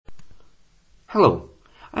Hello,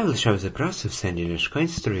 I will show the process of sending Dash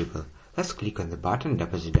coins to Ripple. Let's click on the button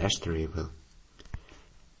Deposit Dash to Ripple.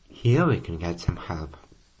 Here we can get some help.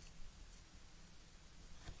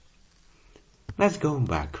 Let's go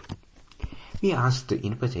back. We asked to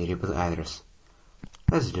input a Ripple address.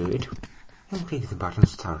 Let's do it and click the button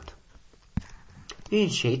Start. We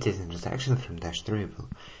initiated a transaction from Dash to Ripple.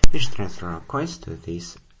 We should transfer our coins to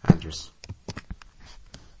this address.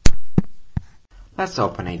 Let's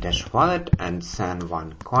open a Dash wallet and send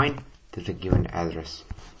one coin to the given address.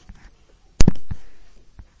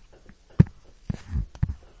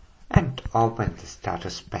 And open the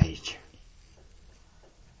status page.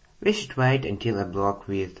 We should wait until a block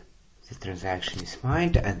with the transaction is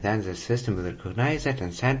mined, and then the system will recognize it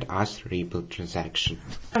and send us Ripple transaction.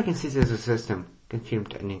 I can see that the system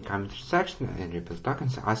confirmed an incoming transaction and Ripple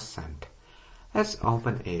tokens are sent. Let's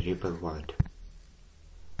open a Ripple wallet.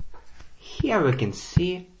 Here we can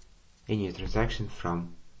see a new transaction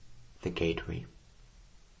from the gateway.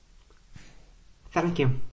 Thank you.